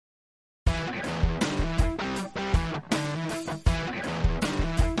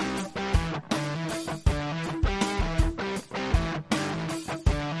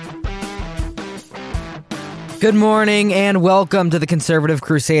Good morning and welcome to the Conservative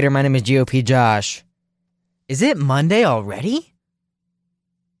Crusader. My name is GOP Josh. Is it Monday already?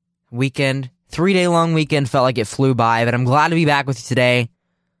 Weekend, 3-day long weekend, felt like it flew by, but I'm glad to be back with you today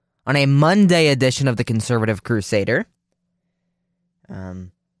on a Monday edition of the Conservative Crusader.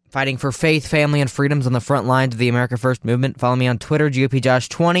 Fighting for faith, family, and freedoms on the front lines of the America First movement. Follow me on Twitter,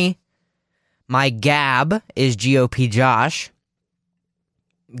 GOPJosh20. My Gab is GOP Josh.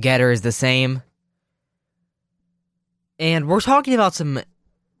 Getter is the same. And we're talking about some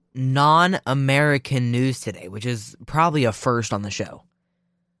non-American news today, which is probably a first on the show.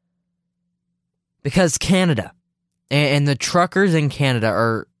 Because Canada and the truckers in Canada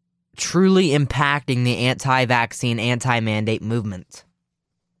are truly impacting the anti-vaccine, anti-mandate movement.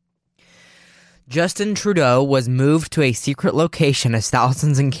 Justin Trudeau was moved to a secret location as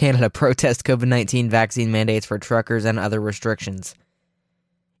thousands in Canada protest COVID-19 vaccine mandates for truckers and other restrictions.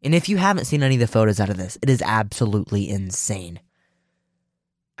 And if you haven't seen any of the photos out of this, it is absolutely insane.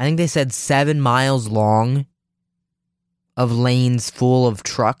 I think they said 7 miles long of lanes full of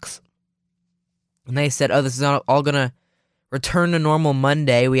trucks. And they said, oh, this is all going to return to normal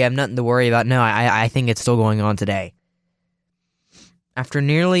Monday. We have nothing to worry about. No, I think it's still going on today. After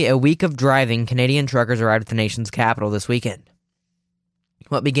nearly a week of driving, Canadian truckers arrived at the nation's capital this weekend.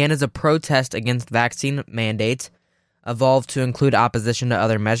 What began as a protest against vaccine mandates evolved to include opposition to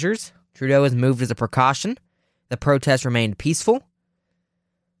other measures. Trudeau was moved as a precaution. The protests remained peaceful.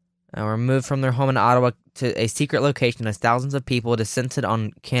 Were moved from their home in Ottawa to a secret location as thousands of people descended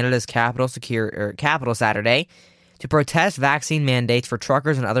on Canada's capital Saturday to protest vaccine mandates for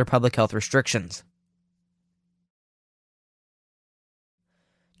truckers and other public health restrictions.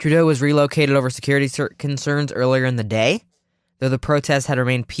 Trudeau was relocated over security concerns earlier in the day, though the protests had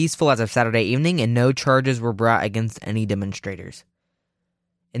remained peaceful as of Saturday evening and no charges were brought against any demonstrators.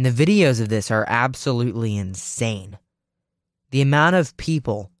 And the videos of this are absolutely insane. The amount of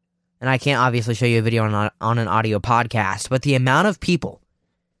people, and I can't obviously show you a video on an audio podcast, but the amount of people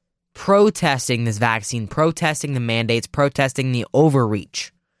protesting this vaccine, protesting the mandates, protesting the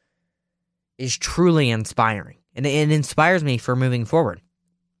overreach is truly inspiring. And it inspires me for moving forward.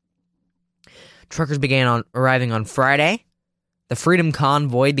 Truckers began arriving on Friday. The Freedom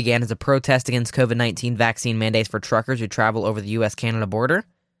Convoy began as a protest against COVID-19 vaccine mandates for truckers who travel over the U.S.-Canada border.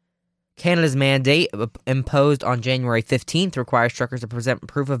 Canada's mandate, imposed on January 15th, requires truckers to present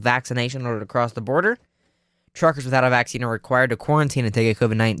proof of vaccination in order to cross the border. Truckers without a vaccine are required to quarantine and take a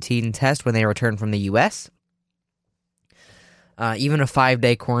COVID-19 test when they return from the U.S. Even a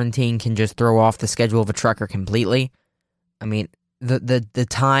 5-day quarantine can just throw off the schedule of a trucker completely. I mean, the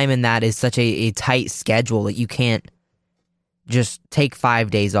time in that is such a tight schedule that you can't just take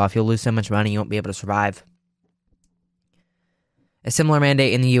 5 days off. You'll lose so much money, you won't be able to survive. A similar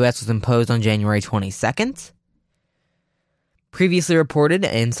mandate in the U.S. was imposed on January 22nd. Previously reported,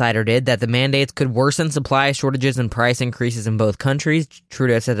 Insider did, that the mandates could worsen supply shortages and price increases in both countries.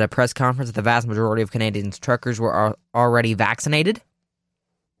 Trudeau said at a press conference that the vast majority of Canadians' truckers were already vaccinated.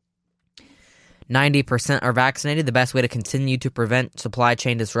 90% are vaccinated. The best way to continue to prevent supply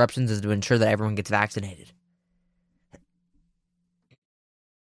chain disruptions is to ensure that everyone gets vaccinated.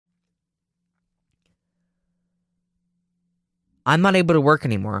 I'm not able to work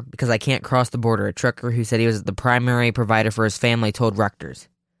anymore because I can't cross the border. A trucker who said he was the primary provider for his family told Reuters,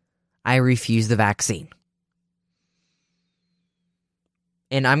 I refuse the vaccine.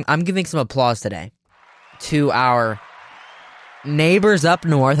 And I'm giving some applause today to our neighbors up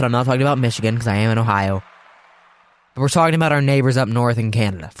north, and I'm not talking about Michigan because I am in Ohio, but we're talking about our neighbors up north in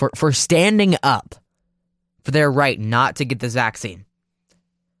Canada for standing up for their right not to get this vaccine,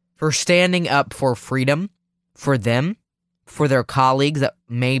 for standing up for freedom, for them, for their colleagues that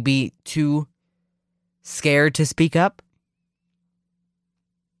may be too scared to speak up,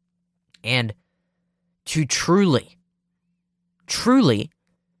 and to truly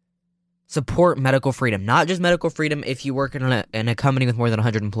support medical freedom. Not just medical freedom if you work in a company with more than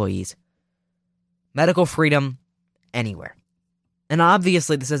 100 employees. Medical freedom anywhere. And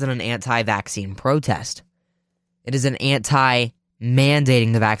obviously this isn't an anti-vaccine protest. It is an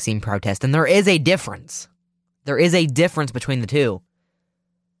anti-mandating the vaccine protest. And there is a difference. There is a difference between the two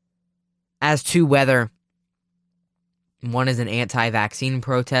as to whether one is an anti-vaccine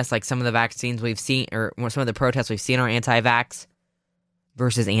protest, like some of the vaccines we've seen, or some of the protests we've seen are anti-vax,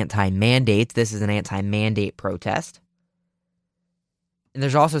 versus anti-mandates. This is an anti-mandate protest. And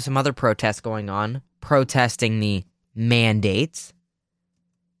there's also some other protests going on, protesting the mandates.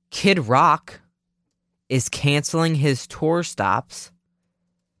 Kid Rock is canceling his tour stops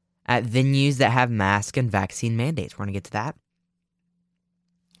at venues that have mask and vaccine mandates. We're going to get to that.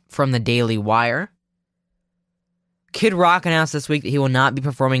 From the Daily Wire, Kid Rock announced this week that he will not be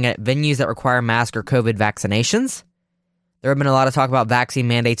performing at venues that require mask or COVID vaccinations. There have been a lot of talk about vaccine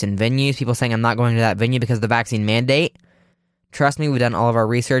mandates in venues, people saying I'm not going to that venue because of the vaccine mandate. Trust me, we've done all of our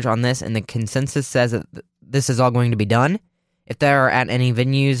research on this, and the consensus says that this is all going to be done. If there are at any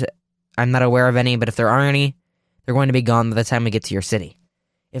venues, I'm not aware of any, but if there are any, they're going to be gone by the time we get to your city.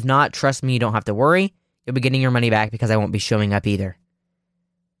 If not, trust me, you don't have to worry. You'll be getting your money back because I won't be showing up either.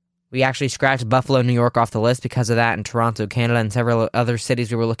 We actually scratched Buffalo, New York off the list because of that, and Toronto, Canada, and several other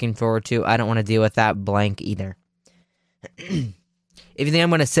cities we were looking forward to. I don't want to deal with that blank either. If you think I'm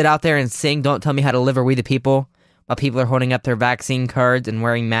going to sit out there and sing Don't Tell Me How to Live or We the People while people are holding up their vaccine cards and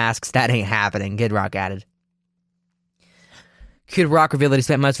wearing masks, that ain't happening, Kid Rock added. Kid Rock revealed that he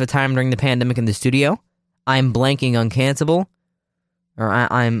spent most of the time during the pandemic in the studio. I'm blanking uncancelable. Or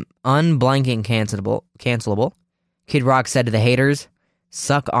I'm unblanking cancelable. Kid Rock said to the haters,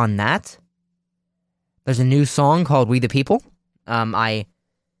 suck on that. There's a new song called We the People. I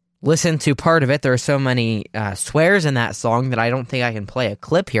listened to part of it. There are so many swears in that song that I don't think I can play a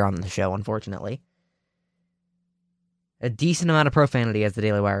clip here on the show, unfortunately. A decent amount of profanity, as the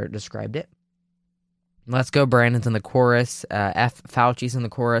Daily Wire described it. Let's Go Brandon's in the chorus. F. Fauci's in the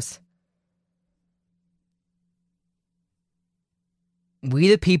chorus. We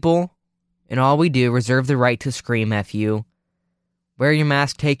the people, in all we do, reserve the right to scream F you. Wear your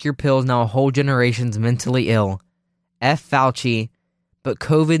mask, take your pills, now a whole generation's mentally ill. F. Fauci, but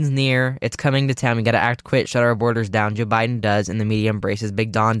COVID's near, it's coming to town, we gotta act quick, shut our borders down. Joe Biden does, and the media embraces.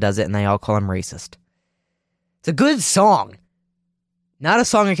 Big Don does it, and they all call him racist. It's a good song. Not a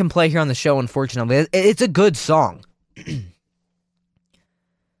song I can play here on the show, unfortunately. It's a good song.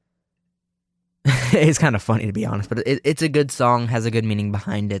 It's kind of funny, to be honest, but it's a good song, has a good meaning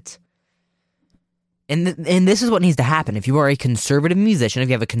behind it. And this is what needs to happen. If you are a conservative musician, if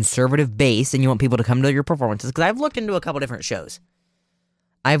you have a conservative base, and you want people to come to your performances, because I've looked into a couple different shows.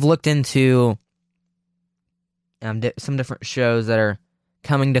 I've looked into some different shows that are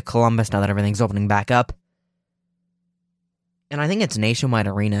coming to Columbus now that everything's opening back up. And I think it's Nationwide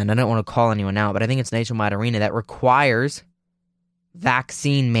Arena, and I don't want to call anyone out, but I think it's Nationwide Arena that requires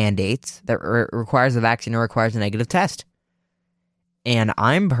vaccine mandates, that requires a vaccine or requires a negative test. And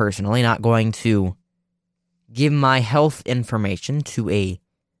I'm personally not going to give my health information to a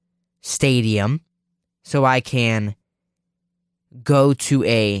stadium so I can go to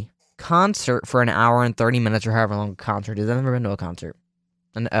a concert for an hour and 30 minutes or however long a concert is. I've never been to a concert.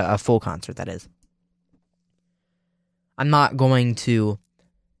 A full concert, that is. I'm not going to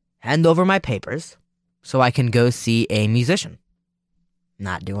hand over my papers so I can go see a musician.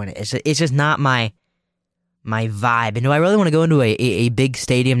 Not doing it. It's just not my vibe. And do I really want to go into a big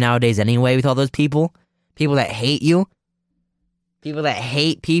stadium nowadays anyway with all those people? People that hate you? People that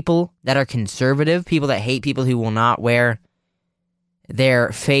hate people that are conservative? People that hate people who will not wear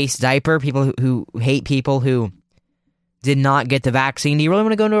their face diaper? People who hate people who did not get the vaccine? Do you really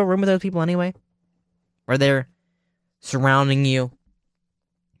want to go into a room with those people anyway? Where they're surrounding you?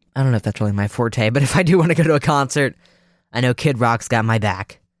 I don't know if that's really my forte, but if I do want to go to a concert, I know Kid Rock's got my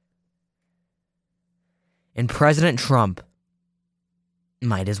back. And President Trump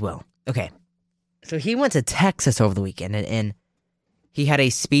might as well. Okay. So he went to Texas over the weekend, and he had a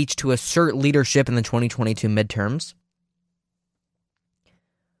speech to assert leadership in the 2022 midterms.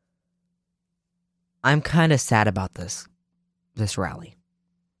 I'm kind of sad about this rally.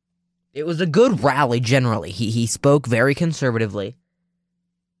 It was a good rally generally. He spoke very conservatively.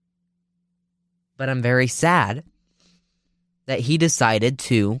 But I'm very sad that he decided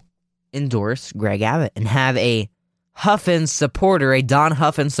to endorse Greg Abbott and have a Huffin supporter, a Don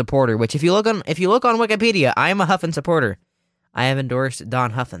Huffin supporter, which if you look on Wikipedia, I am a Huffin supporter. I have endorsed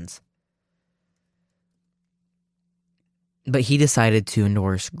Don Huffins. But he decided to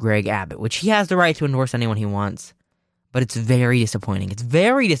endorse Greg Abbott, which he has the right to endorse anyone he wants. But it's very disappointing. It's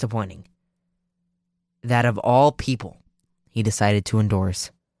very disappointing that of all people, he decided to endorse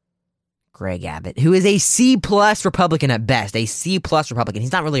Greg Abbott, who is a C+ Republican at best, a C+ Republican.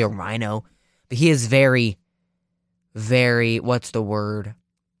 He's not really a rhino, but he is very, very, what's the word?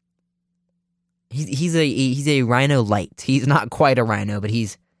 He's a rhino light. He's not quite a rhino, but he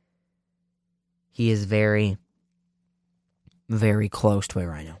is very, very close to a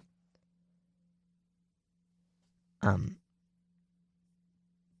rhino.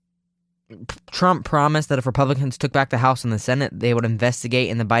 Trump promised that if Republicans took back the House and the Senate, they would investigate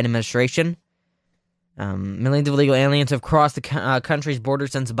in the Biden administration. Millions of illegal aliens have crossed the country's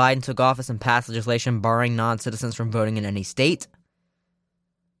borders since Biden took office and passed legislation barring non-citizens from voting in any state.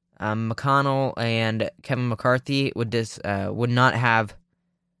 McConnell and Kevin McCarthy would not have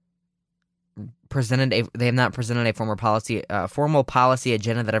not presented a formal policy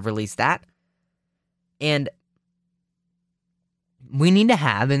agenda that have released that. And we need to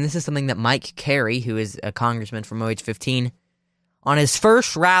have, and this is something that Mike Carey, who is a congressman from OH-15, on his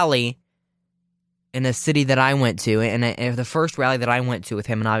first rally in a city that I went to, and the first rally that I went to with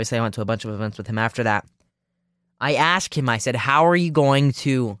him, and obviously I went to a bunch of events with him after that, I asked him, I said, how are you going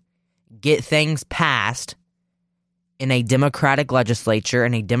to get things passed in a Democratic legislature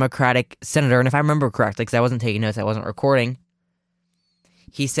and a Democratic senator? And if I remember correctly, because I wasn't taking notes, I wasn't recording,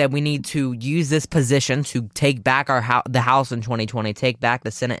 he said we need to use this position to take back the House in 2020, take back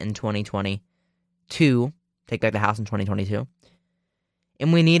the Senate in 2022, take back the House in 2022,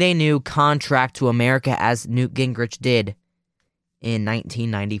 and we need a new contract to America as Newt Gingrich did in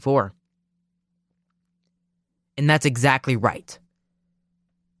 1994. And that's exactly right.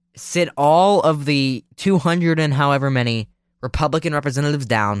 Sit all of the 200 and however many Republican representatives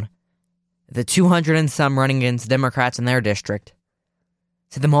down, the 200 and some running against Democrats in their district,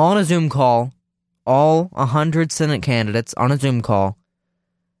 sit them all on a Zoom call, all 100 Senate candidates on a Zoom call,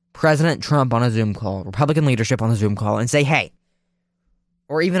 President Trump on a Zoom call, Republican leadership on a Zoom call, and say, hey,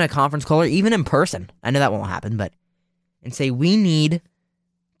 or even a conference call, or even in person, I know that won't happen, and say, we need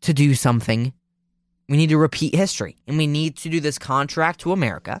to do something. We need to repeat history, and we need to do this contract to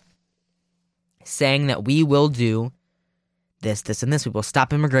America, saying that we will do this, this, and this. We will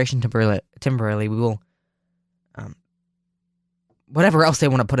stop immigration temporarily. We will, whatever else they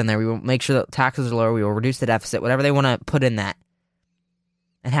want to put in there. We will make sure that taxes are lower. We will reduce the deficit, whatever they want to put in that,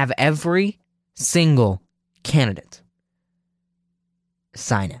 and have every single candidate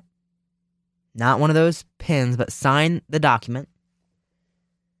sign it. Not one of those pins, but sign the document.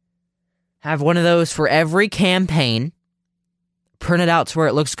 Have one of those for every campaign. Print it out to where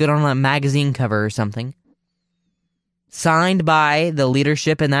it looks good on a magazine cover or something. Signed by the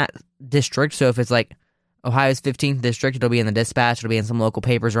leadership in that district. So if it's like Ohio's 15th district, it'll be in the Dispatch. It'll be in some local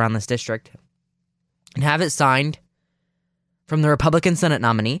papers around this district. And have it signed from the Republican Senate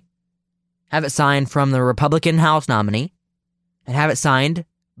nominee. Have it signed from the Republican House nominee. And have it signed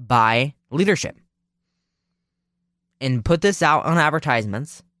by leadership. And put this out on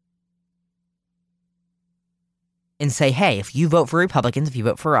advertisements. And say, hey, if you vote for Republicans, if you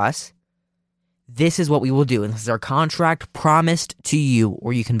vote for us, this is what we will do. And this is our contract promised to you,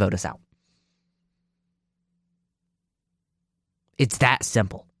 or you can vote us out. It's that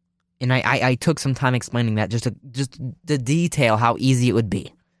simple. And I took some time explaining that just to detail how easy it would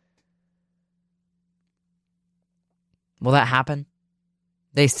be. Will that happen?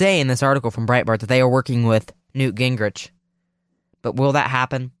 They say in this article from Breitbart that they are working with Newt Gingrich. But will that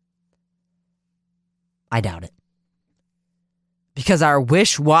happen? I doubt it. Because our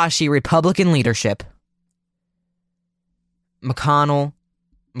wish-washy Republican leadership, McConnell,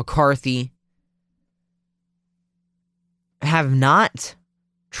 McCarthy, have not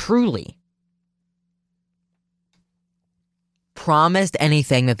truly promised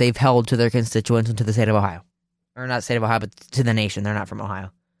anything that they've held to their constituents and to the state of Ohio. Or not state of Ohio, but to the nation. They're not from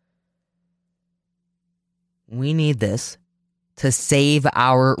Ohio. We need this to save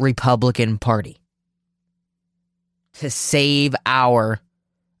our Republican Party. To save our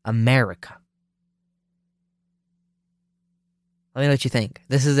America. Let me know what you think.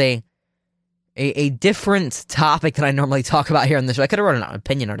 This is a different topic than I normally talk about here on the show. I could have wrote an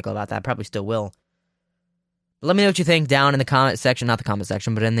opinion article about that. Probably still will. But let me know what you think down in the comment section. Not the comment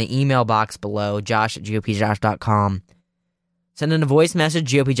section, but in the email box below. josh@gopjosh.com. Send in a voice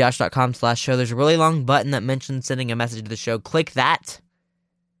message, gopjosh.com/show. There's a really long button that mentions sending a message to the show. Click that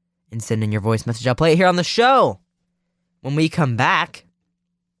and send in your voice message. I'll play it here on the show. When we come back,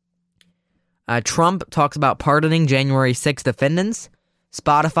 Trump talks about pardoning January 6th defendants.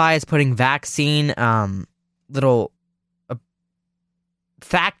 Spotify is putting vaccine little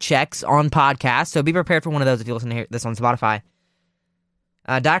fact checks on podcasts, so be prepared for one of those if you listen to this on Spotify.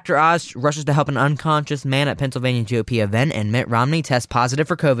 Dr. Oz rushes to help an unconscious man at Pennsylvania GOP event, and Mitt Romney tests positive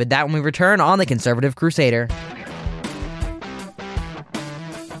for COVID. That when we return on the Conservative Crusader.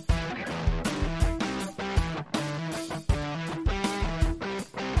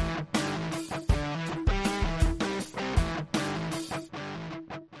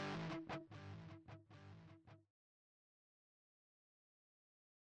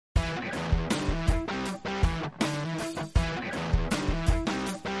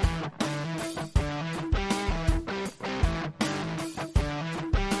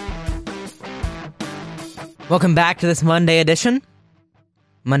 Welcome back to this Monday edition.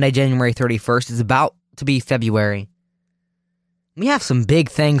 Monday, January 31st is about to be February. We have some big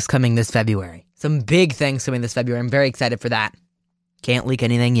things coming this February. I'm very excited for that. Can't leak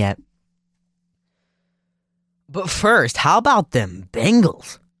anything yet. But first, how about them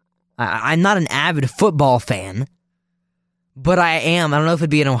Bengals? I'm not an avid football fan, but I am. I don't know if it'd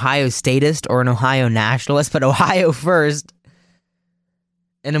be an Ohio statist or an Ohio nationalist, but Ohio first.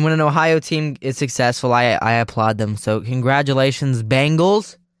 And when an Ohio team is successful, I applaud them. So congratulations,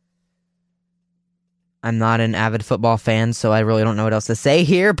 Bengals. I'm not an avid football fan, so I really don't know what else to say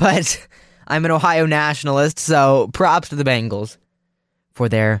here, but I'm an Ohio nationalist, so props to the Bengals for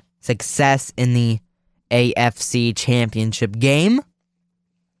their success in the AFC Championship game.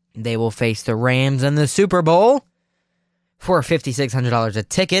 They will face the Rams in the Super Bowl for $5,600 a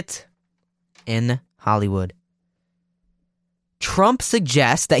ticket in Hollywood. Trump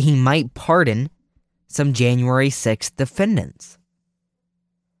suggests that he might pardon some January 6th defendants.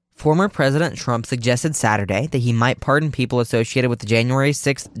 Former President Trump suggested Saturday that he might pardon people associated with the January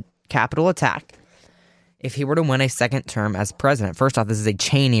 6th Capitol attack if he were to win a second term as president. First off, this is a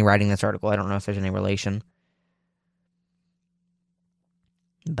Cheney writing this article. I don't know if there's any relation.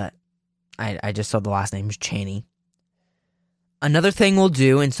 But I just saw the last name is Cheney. Another thing we'll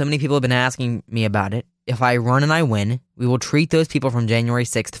do, and so many people have been asking me about it, if I run and I win, we will treat those people from January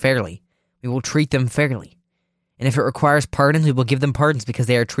 6th fairly. We will treat them fairly. And if it requires pardons, we will give them pardons because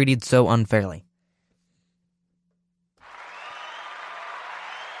they are treated so unfairly.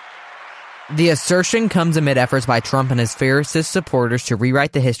 The assertion comes amid efforts by Trump and his fiercest supporters to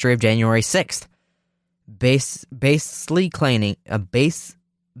rewrite the history of January 6th, baselessly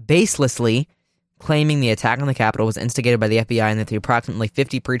claiming the attack on the Capitol was instigated by the FBI and that the approximately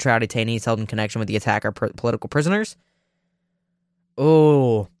 50 pretrial detainees held in connection with the attack are political prisoners.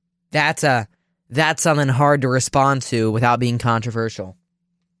 Oh, that's something hard to respond to without being controversial.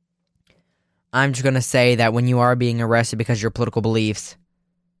 I'm just going to say that when you are being arrested because of your political beliefs,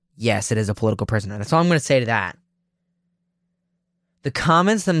 yes, it is a political prisoner. That's all I'm going to say to that. The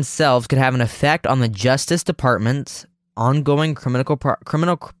comments themselves could have an effect on the Justice Department's ongoing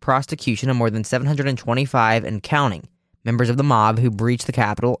criminal prosecution of more than 725 and counting members of the mob who breached the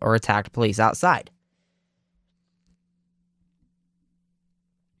Capitol or attacked police outside.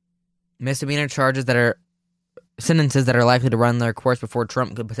 Misdemeanor charges that are sentences that are likely to run their course before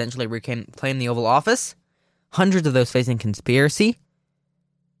Trump could potentially reclaim the Oval Office. Hundreds of those facing conspiracy,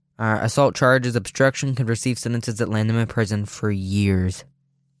 assault charges, obstruction could receive sentences that land them in prison for years.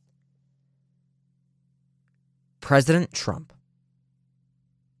 President Trump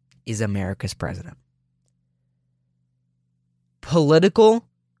is America's president. Political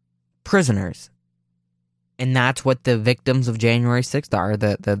prisoners, and that's what the victims of January 6th are.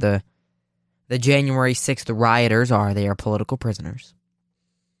 The January 6th rioters are. They are political prisoners.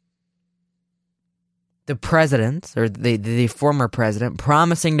 The president, or the former president,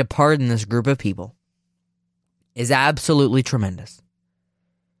 promising to pardon this group of people is absolutely tremendous.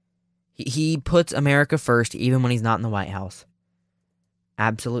 He puts America first even when he's not in the White House.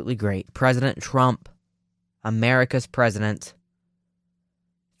 Absolutely great. President Trump, America's president.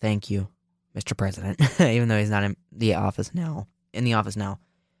 Thank you, Mr. President, even though he's not in the office now.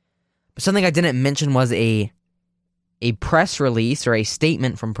 But something I didn't mention was a press release or a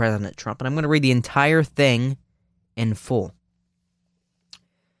statement from President Trump, and I'm going to read the entire thing in full.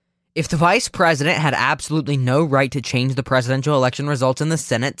 If the vice president had absolutely no right to change the presidential election results in the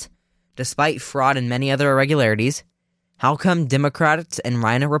Senate, despite fraud and many other irregularities, how come Democrats and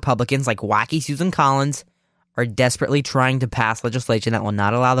Rhino Republicans like wacky Susan Collins are desperately trying to pass legislation that will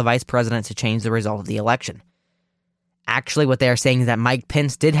not allow the vice president to change the result of the election? Actually, what they are saying is that Mike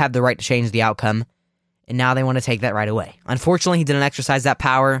Pence did have the right to change the outcome, and now they want to take that right away. Unfortunately, he didn't exercise that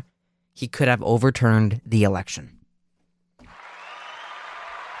power. He could have overturned the election.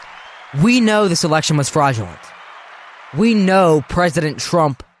 We know this election was fraudulent. We know President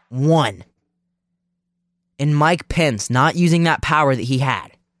Trump won. And Mike Pence not using that power that he had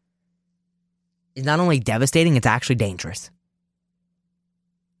is not only devastating, it's actually dangerous.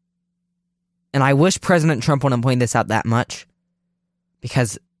 And I wish President Trump wouldn't point this out that much,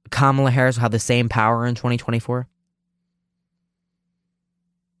 because Kamala Harris will have the same power in 2024.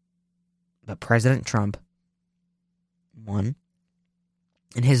 But President Trump won.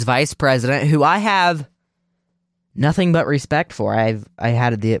 And his vice president, who I have nothing but respect for. I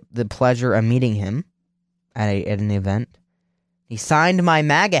had the pleasure of meeting him at an event. He signed my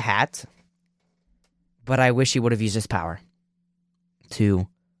MAGA hat, but I wish he would have used his power to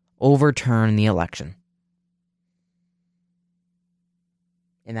overturn the election.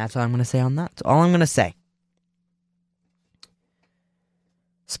 And that's all I'm going to say on that. That's all I'm going to say.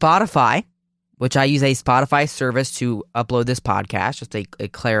 Spotify, which I use a Spotify service to upload this podcast, just to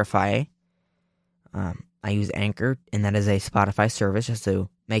clarify. I use Anchor, and that is a Spotify service, just to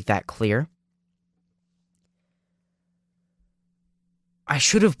make that clear. I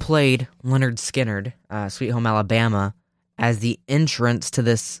should have played Leonard Skinner, Sweet Home Alabama, as the entrance to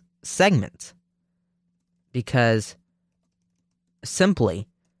this segment. Because, simply,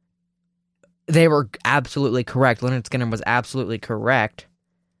 they were absolutely correct. Leonard Skinner was absolutely correct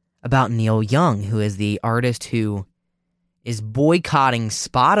about Neil Young, who is the artist who is boycotting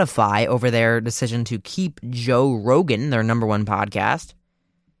Spotify over their decision to keep Joe Rogan, their number one podcast,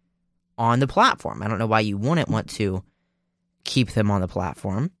 on the platform. I don't know why you wouldn't want to keep them on the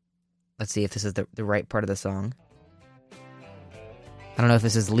platform. Let's see if this is the right part of the song. I don't know if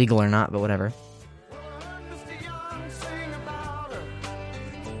this is legal or not, but whatever.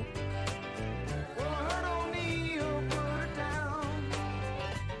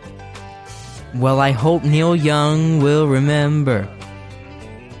 Well, I hope Neil Young will remember.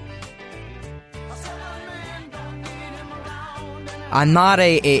 I'm not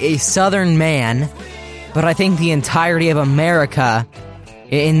a Southern man, but I think the entirety of America,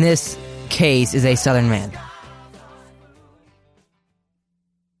 in this case, is a Southern man.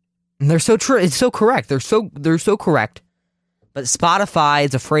 And they're so true. It's so correct. They're so correct. But Spotify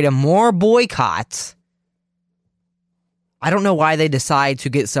is afraid of more boycotts. I don't know why they decide to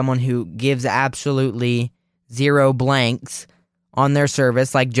get someone who gives absolutely zero blanks on their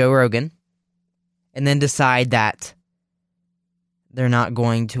service, like Joe Rogan, and then decide that they're not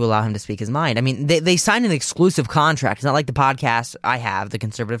going to allow him to speak his mind. I mean, they signed an exclusive contract. It's not like the podcast I have, The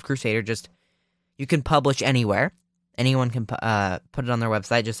Conservative Crusader, just you can publish anywhere. Anyone can put it on their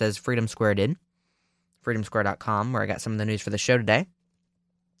website, just as Freedom Square did. freedomsquare.com, where I got some of the news for the show today.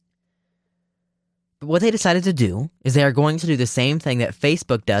 But what they decided to do is they are going to do the same thing that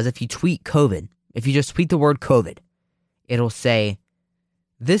Facebook does if you tweet COVID. If you just tweet the word COVID, it'll say,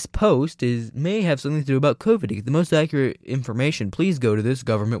 this post may have something to do about COVID. To get the most accurate information, please go to this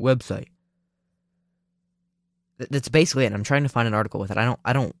government website. That's basically it. I'm trying to find an article with it.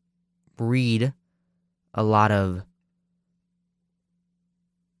 I don't read a lot of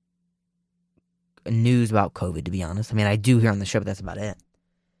news about COVID, to be honest. I mean, I do here on the show, but that's about it.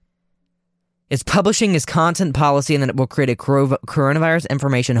 It's publishing its content policy, and then it will create a coronavirus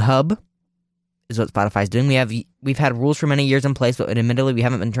information hub, is what Spotify is doing. We've had rules for many years in place, but admittedly, we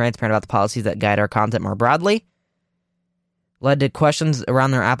haven't been transparent about the policies that guide our content more broadly. Led to questions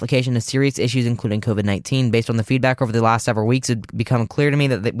around their application to serious issues, including COVID-19. Based on the feedback over the last several weeks, it's become clear to me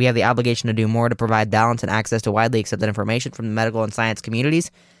that we have the obligation to do more to provide balance and access to widely accepted information from the medical and science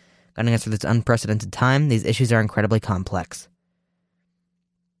communities. Guiding us through this unprecedented time, these issues are incredibly complex.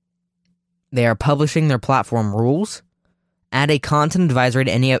 They are publishing their platform rules, add a content advisory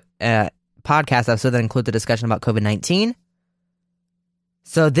to any podcast episode that includes a discussion about COVID-19.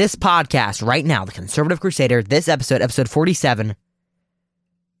 So this podcast right now, The Conservative Crusader, this episode 47,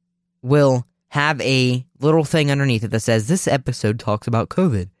 will have a little thing underneath it that says, this episode talks about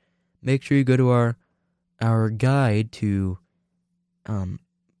COVID. Make sure you go to our guide to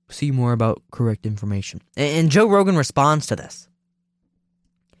see more about correct information. And Joe Rogan responds to this.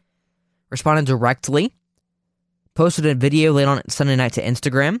 Responded directly, posted a video late on Sunday night to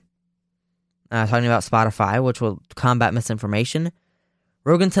Instagram, talking about Spotify, which will combat misinformation.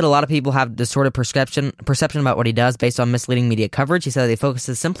 Rogan said a lot of people have distorted perception about what he does based on misleading media coverage. He said that he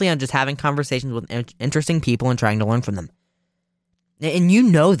focuses simply on just having conversations with interesting people and trying to learn from them. And you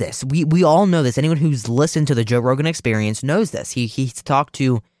know this. We all know this. Anyone who's listened to the Joe Rogan Experience knows this. He's talked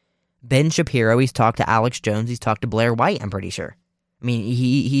to Ben Shapiro. He's talked to Alex Jones. He's talked to Blair White, I'm pretty sure. I mean,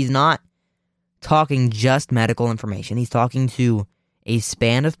 he's not talking just medical information. He's talking to a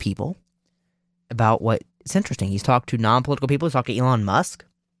span of people about what's interesting. He's talked to non-political people. He's talked to Elon Musk.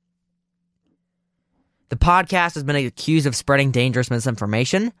 The podcast has been accused of spreading dangerous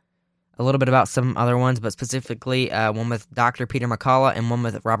misinformation. A little bit about some other ones, but specifically one with Dr. Peter McCullough and one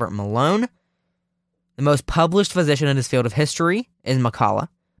with Robert Malone. The most published physician in his field of history is McCullough.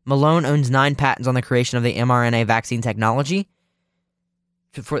 Malone owns 9 patents on the creation of the mRNA vaccine technology.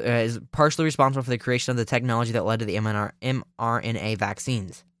 Is partially responsible for the creation of the technology that led to the mRNA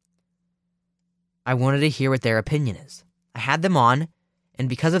vaccines. I wanted to hear what their opinion is. I had them on, and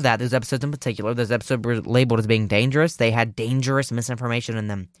because of that, those episodes in particular, those episodes were labeled as being dangerous. They had dangerous misinformation in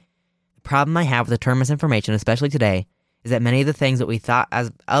them. The problem I have with the term misinformation, especially today, is that many of the things that we thought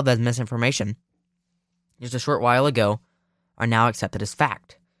as misinformation just a short while ago are now accepted as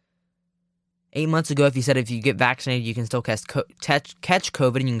fact. 8 months ago, if you said if you get vaccinated, you can still catch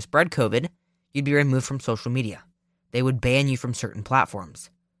COVID and you can spread COVID, you'd be removed from social media. They would ban you from certain platforms.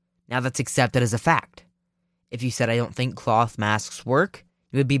 Now that's accepted as a fact. If you said, I don't think cloth masks work,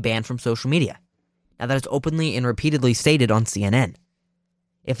 you would be banned from social media. Now that is openly and repeatedly stated on CNN.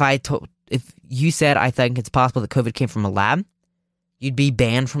 If you said, I think it's possible that COVID came from a lab, you'd be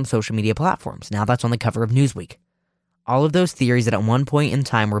banned from social media platforms. Now that's on the cover of Newsweek. All of those theories that at one point in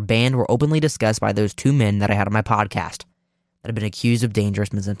time were banned were openly discussed by those two men that I had on my podcast that have been accused of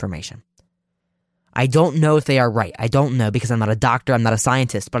dangerous misinformation. I don't know if they are right. I don't know because I'm not a doctor, I'm not a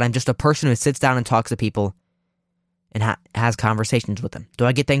scientist, but I'm just a person who sits down and talks to people and has conversations with them. Do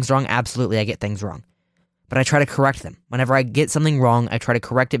I get things wrong? Absolutely, I get things wrong. But I try to correct them. Whenever I get something wrong, I try to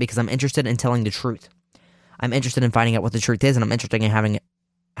correct it because I'm interested in telling the truth. I'm interested in finding out what the truth is, and I'm interested in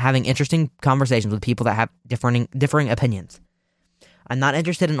having interesting conversations with people that have differing opinions. I'm not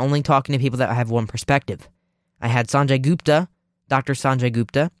interested in only talking to people that have one perspective. I had Sanjay Gupta, Dr. Sanjay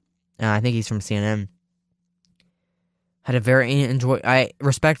Gupta, I think he's from CNN, I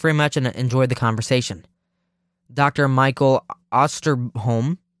respect very much and enjoyed the conversation. Dr. Michael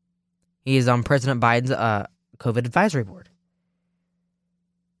Osterholm, he is on President Biden's COVID advisory board.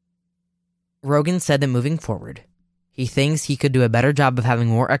 Rogan said that moving forward, he thinks he could do a better job of having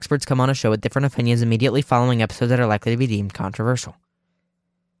more experts come on a show with different opinions immediately following episodes that are likely to be deemed controversial.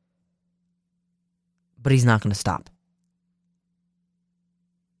 But he's not going to stop.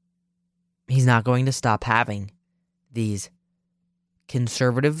 He's not going to stop having these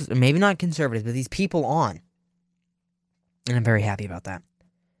conservatives, maybe not conservatives, but these people on. And I'm very happy about that.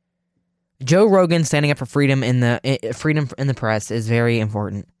 Joe Rogan standing up for freedom in the press is very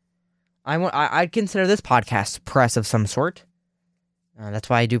important. I'd consider this podcast press of some sort. That's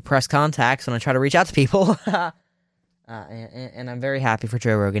why I do press contacts when I try to reach out to people. And I'm very happy for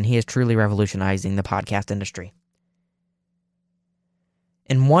Joe Rogan. He is truly revolutionizing the podcast industry.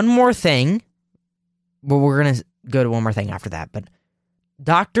 And one more thing. Well, we're going to go to one more thing after that. But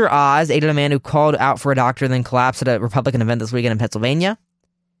Dr. Oz aided a man who called out for a doctor and then collapsed at a Republican event this weekend in Pennsylvania.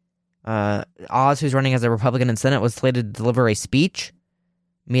 Oz, who's running as a Republican in Senate, was slated to deliver a speech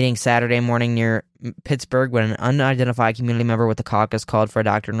meeting Saturday morning near Pittsburgh when an unidentified community member with the caucus called for a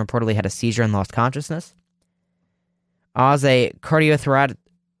doctor and reportedly had a seizure and lost consciousness. Oz, a cardiothoracic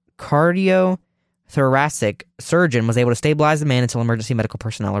surgeon, was able to stabilize the man until emergency medical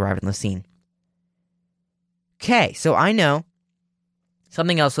personnel arrived on the scene. Okay, so I know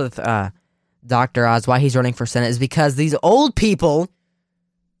something else with Dr. Oz, why he's running for Senate, is because these old people,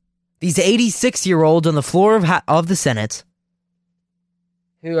 these 86-year-olds on the floor of the Senate,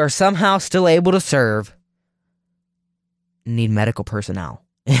 who are somehow still able to serve, need medical personnel.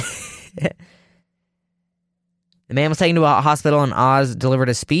 The man was taken to a hospital and Oz delivered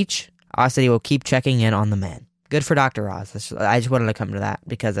a speech. Oz said he will keep checking in on the man. Good for Dr. Oz. I just wanted to come to that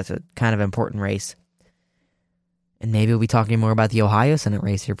because that's a kind of important race. And maybe we'll be talking more about the Ohio Senate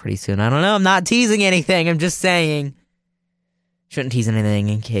race here pretty soon. I don't know. I'm not teasing anything. I'm just saying. Shouldn't tease anything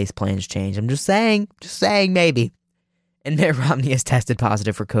in case plans change. I'm just saying. Maybe. And Mitt Romney has tested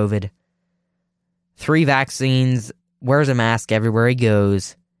positive for COVID. 3 vaccines. Wears a mask everywhere he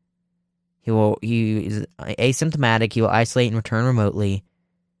goes. He is asymptomatic. He will isolate and return remotely.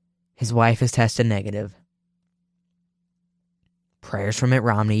 His wife has tested negative. Prayers for Mitt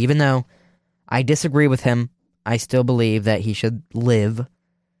Romney. Even though I disagree with him, I still believe that he should live.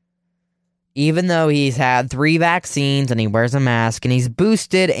 Even though he's had 3 vaccines and he wears a mask and he's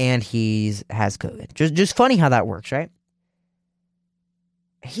boosted and has COVID. Just funny how that works, right?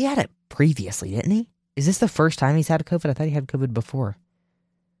 He had it previously, didn't he? Is this the first time he's had COVID? I thought he had COVID before.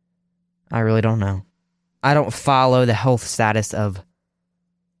 I really don't know. I don't follow the health status of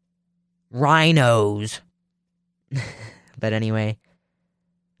rhinos. But anyway,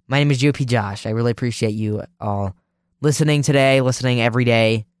 my name is GOP Josh. I really appreciate you all listening today, listening every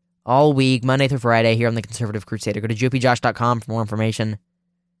day, all week, Monday through Friday here on the Conservative Crusader. Go to gopjosh.com for more information.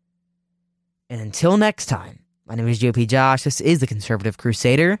 And until next time, my name is GOP Josh. This is the Conservative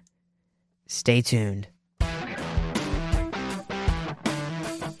Crusader. Stay tuned.